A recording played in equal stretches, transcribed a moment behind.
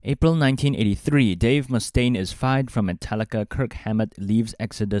April 1983, Dave Mustaine is fired from Metallica. Kirk Hammett leaves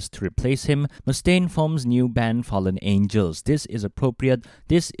Exodus to replace him. Mustaine forms new band Fallen Angels. This is appropriate.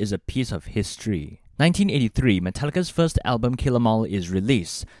 This is a piece of history. 1983, Metallica's first album Kill 'Em All is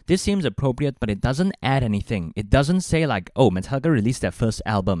released. This seems appropriate, but it doesn't add anything. It doesn't say like, oh, Metallica released their first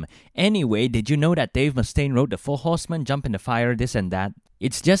album. Anyway, did you know that Dave Mustaine wrote The Four Horsemen, Jump in the Fire, this and that?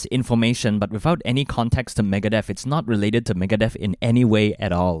 It's just information, but without any context to Megadeth. It's not related to Megadeth in any way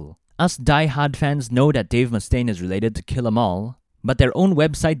at all. Us die-hard fans know that Dave Mustaine is related to Kill 'Em All, but their own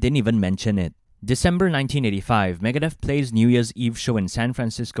website didn't even mention it. December 1985, Megadeth plays New Year's Eve show in San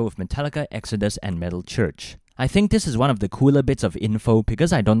Francisco with Metallica, Exodus, and Metal Church. I think this is one of the cooler bits of info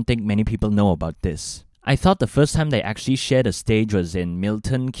because I don't think many people know about this. I thought the first time they actually shared a stage was in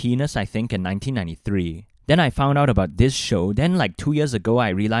Milton Keynes, I think, in 1993. Then I found out about this show. Then like 2 years ago, I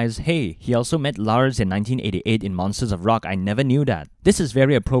realized, hey, he also met Lars in 1988 in Monsters of Rock. I never knew that. This is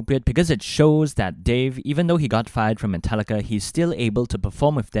very appropriate because it shows that Dave, even though he got fired from Metallica, he's still able to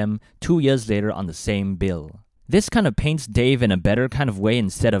perform with them 2 years later on the same bill. This kind of paints Dave in a better kind of way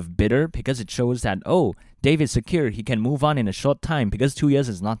instead of bitter because it shows that, oh, Dave is secure, he can move on in a short time because 2 years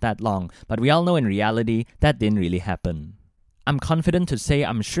is not that long. But we all know in reality, that didn't really happen. I'm confident to say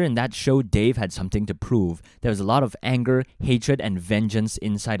I'm sure in that show Dave had something to prove. There was a lot of anger, hatred, and vengeance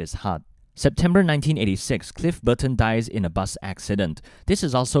inside his heart. September 1986, Cliff Burton dies in a bus accident. This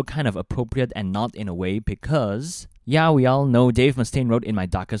is also kind of appropriate and not in a way because... yeah, we all know Dave Mustaine wrote In My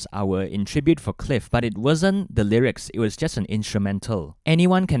Darkest Hour in tribute for Cliff, but it wasn't the lyrics, it was just an instrumental.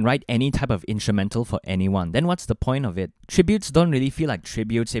 Anyone can write any type of instrumental for anyone, then what's the point of it? Tributes don't really feel like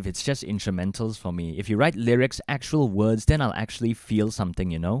tributes if it's just instrumentals for me. If you write lyrics, actual words, then I'll actually feel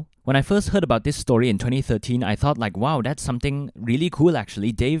something, you know? When I first heard about this story in 2013, I thought like, wow, that's something really cool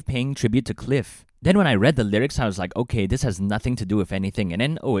actually, Dave paying tribute to Cliff. Then when I read the lyrics, I was like, okay, this has nothing to do with anything. And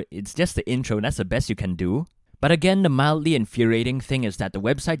then, oh, it's just the intro, that's the best you can do. But again, the mildly infuriating thing is that the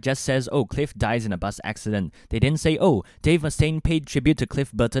website just says, oh, Cliff dies in a bus accident. They didn't say, oh, Dave Mustaine paid tribute to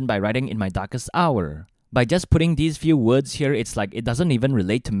Cliff Burton by writing In My Darkest Hour. By just putting these few words here, it's like it doesn't even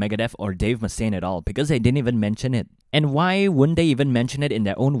relate to Megadeth or Dave Mustaine at all because they didn't even mention it. And why wouldn't they even mention it in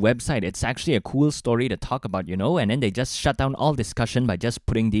their own website? It's actually a cool story to talk about, you know, and then they just shut down all discussion by just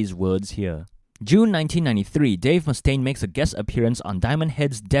putting these words here. June 1993, Dave Mustaine makes a guest appearance on Diamond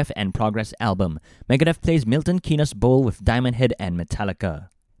Head's Death and Progress album. Megadeth plays Milton Keynes Bowl with Diamond Head and Metallica.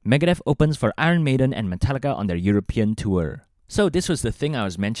 Megadeth opens for Iron Maiden and Metallica on their European tour. So this was the thing I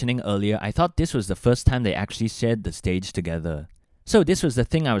was mentioning earlier. I thought this was the first time they actually shared the stage together. So this was the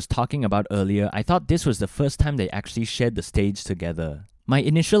thing I was talking about earlier. I thought this was the first time they actually shared the stage together. My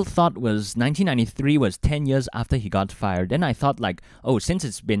initial thought was 1993 was 10 years after he got fired. Then I thought like, oh, since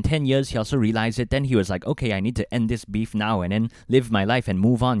it's been 10 years, he also realized it. Then he was like, okay, I need to end this beef now and then live my life and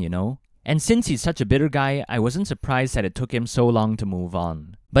move on, you know? And since he's such a bitter guy, I wasn't surprised that it took him so long to move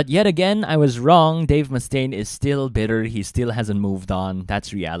on. But yet again, I was wrong. Dave Mustaine is still bitter. He still hasn't moved on.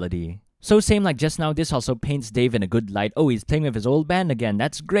 That's reality. So same like just now, this also paints Dave in a good light. Oh, he's playing with his old band again.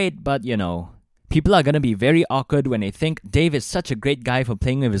 That's great, but you know... people are gonna be very awkward when they think Dave is such a great guy for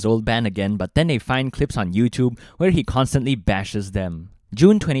playing with his old band again, but then they find clips on YouTube where he constantly bashes them.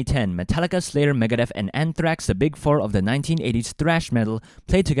 June 2010, Metallica, Slayer, Megadeth, and Anthrax, the big four of the 1980s thrash metal,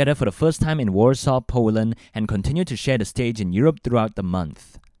 played together for the first time in Warsaw, Poland, and continue to share the stage in Europe throughout the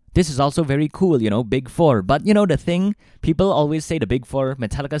month. This is also very cool, you know, big four. But you know the thing? People always say the big four,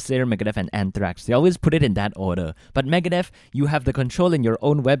 Metallica, Slayer, Megadeth, and Anthrax. They always put it in that order. But Megadeth, you have the control in your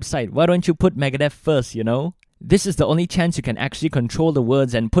own website. Why don't you put Megadeth first, you know? This is the only chance you can actually control the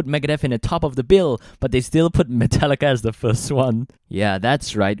words and put Megadeth in the top of the bill, but they still put Metallica as the first one. Yeah,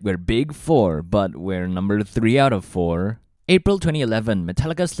 that's right, we're big four, but we're number 3 out of 4. April 2011,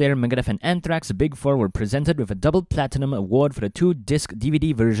 Metallica, Slayer, Megadeth, and Anthrax, the Big Four, were presented with a double platinum award for the 2-disc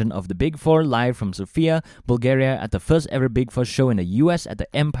DVD version of The Big Four live from Sofia, Bulgaria at the first ever Big Four show in the US at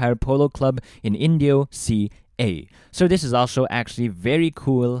the Empire Polo Club in Indio, CA. So this is also actually very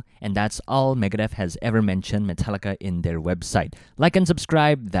cool, and that's all Megadeth has ever mentioned Metallica in their website. Like and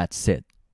subscribe, that's it.